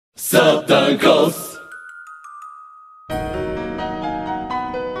Southern Coast.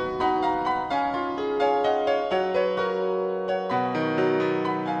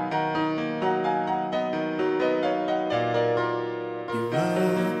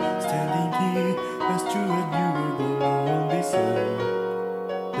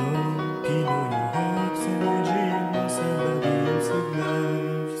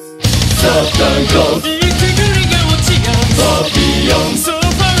 Southern Coast. Far beyond. So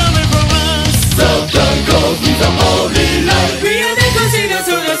far away from us. Southern Coast is our only life. We are the Crusaders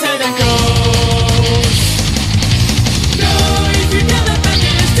to the Southern Coast. No, if you cannot back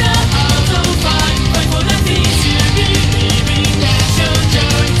it, it's the heart of fight. Fight for the things you believe in. Passion,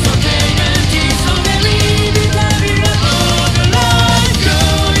 joy, so payment is so very big. Love you all the life. No,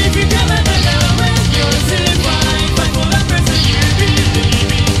 if you cannot back away, you'll survive. Fight for the person you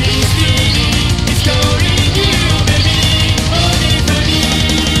believe in. This feeling is calling you, baby. Only for me.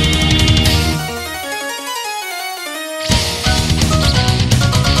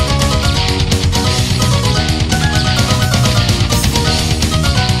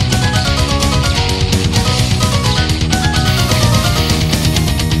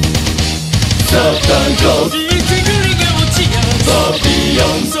 Southern Coast. Far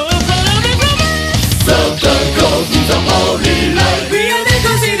beyond. So far away from us. Southern Coast is our only life.